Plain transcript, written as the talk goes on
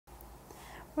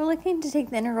We're looking to take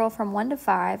the integral from 1 to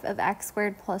 5 of x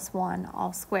squared plus 1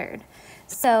 all squared.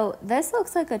 So this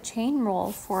looks like a chain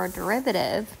rule for a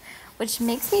derivative, which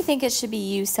makes me think it should be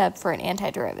u sub for an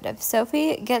antiderivative. So if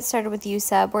we get started with u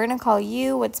sub, we're going to call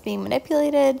u what's being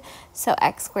manipulated, so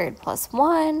x squared plus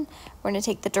 1. We're going to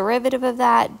take the derivative of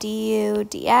that, du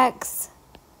dx.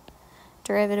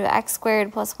 Derivative of x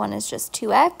squared plus 1 is just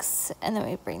 2x, and then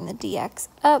we bring the dx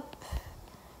up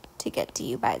to get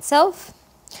du by itself.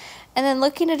 And then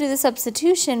looking to do the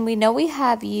substitution, we know we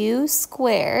have u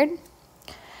squared.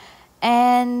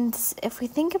 And if we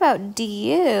think about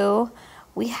du,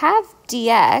 we have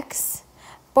dx,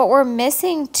 but we're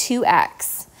missing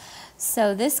 2x.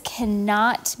 So this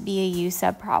cannot be a u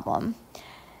sub problem.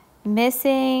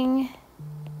 Missing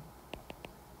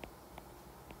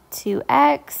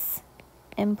 2x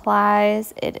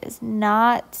implies it is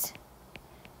not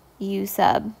u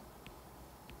sub.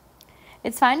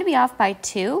 It's fine to be off by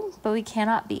 2, but we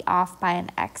cannot be off by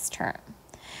an x term.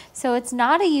 So it's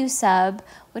not a u sub,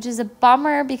 which is a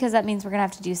bummer because that means we're going to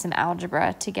have to do some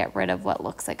algebra to get rid of what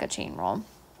looks like a chain rule.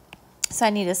 So I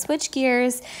need to switch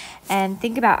gears and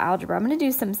think about algebra. I'm going to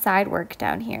do some side work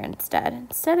down here instead.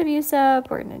 Instead of u sub,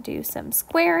 we're going to do some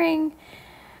squaring.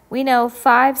 We know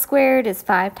 5 squared is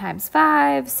 5 times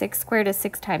 5, 6 squared is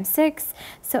 6 times 6.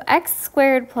 So x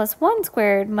squared plus 1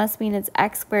 squared must mean it's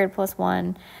x squared plus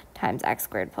 1 times x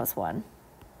squared plus 1.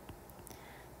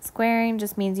 Squaring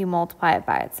just means you multiply it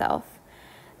by itself.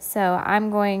 So I'm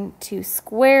going to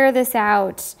square this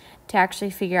out to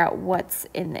actually figure out what's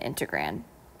in the integrand.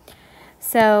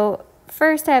 So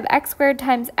first I have x squared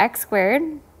times x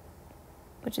squared,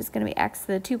 which is going to be x to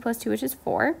the 2 plus 2, which is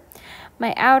 4.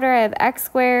 My outer, I have x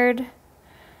squared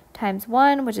times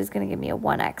 1, which is going to give me a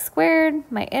 1x squared.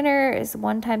 My inner is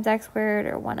 1 times x squared,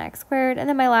 or 1x squared. And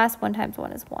then my last 1 times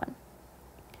 1 is 1.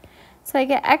 So I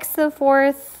get x to the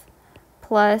 4th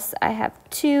plus I have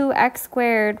 2x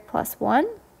squared plus 1.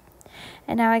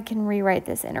 And now I can rewrite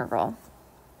this integral.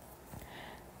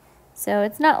 So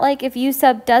it's not like if u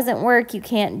sub doesn't work, you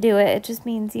can't do it. It just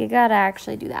means you gotta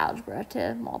actually do the algebra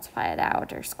to multiply it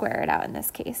out or square it out in this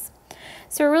case.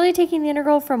 So we're really taking the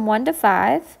integral from 1 to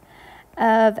 5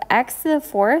 of x to the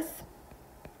 4th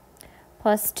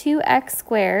plus 2x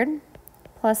squared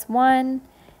plus 1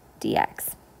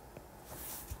 dx.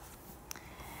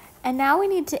 And now we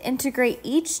need to integrate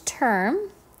each term,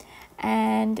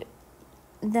 and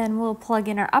then we'll plug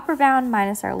in our upper bound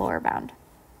minus our lower bound.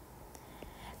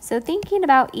 So thinking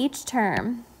about each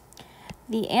term,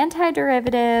 the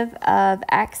antiderivative of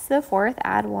x to the 4th,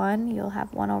 add 1, you'll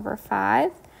have 1 over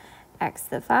 5, x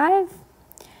to the 5.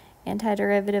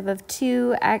 Antiderivative of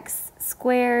 2x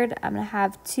squared, I'm going to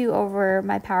have 2 over,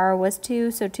 my power was 2,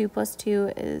 so 2 plus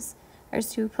 2 is, or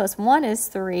 2 plus 1 is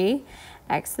 3,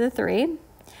 x to the 3.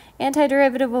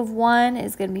 Antiderivative of 1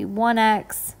 is going to be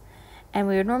 1x, and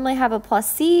we would normally have a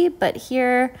plus c, but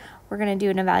here we're going to do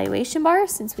an evaluation bar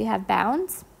since we have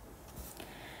bounds.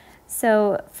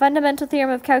 So fundamental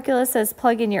theorem of calculus says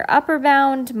plug in your upper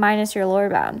bound minus your lower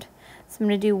bound. So I'm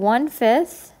going to do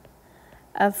 1/5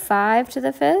 of 5 to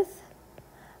the 5th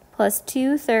plus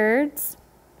 2/3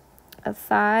 of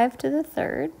 5 to the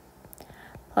 3rd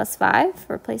plus 5,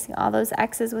 replacing all those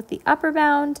x's with the upper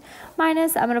bound,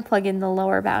 minus I'm going to plug in the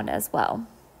lower bound as well.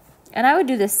 And I would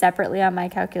do this separately on my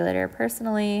calculator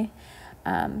personally,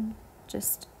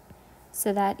 just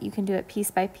so that you can do it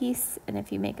piece by piece, and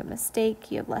if you make a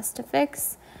mistake, you have less to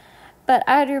fix. But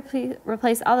I would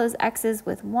replace all those x's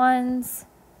with 1s.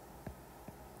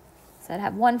 So I'd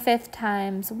have 1/5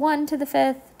 times 1 to the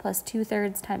 5th plus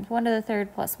 2/3 times 1 to the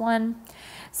 3rd plus 1.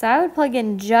 So I would plug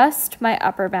in just my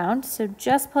upper bound, so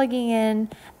just plugging in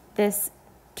this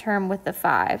term with the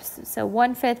 5s. So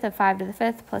 1/5 of 5 to the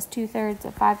 5th plus 2/3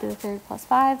 of 5 to the 3rd plus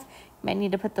 5. You might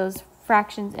need to put those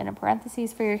fractions in a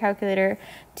parentheses for your calculator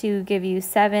to give you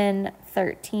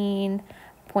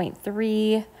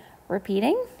 713.3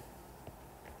 repeating.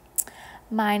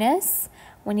 Minus,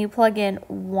 when you plug in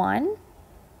 1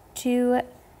 to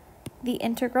the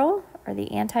integral or the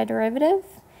antiderivative,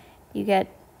 you get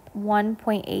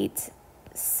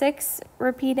 1.86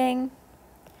 repeating.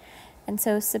 And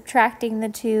so subtracting the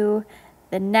two,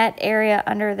 the net area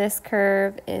under this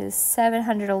curve is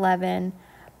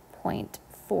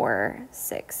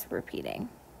 711.46 repeating.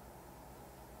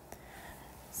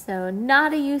 So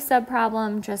not a u sub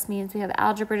problem, just means we have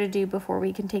algebra to do before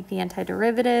we can take the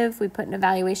antiderivative. We put an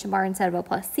evaluation bar instead of a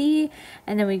plus c,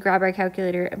 and then we grab our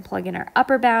calculator and plug in our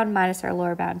upper bound minus our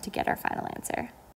lower bound to get our final answer.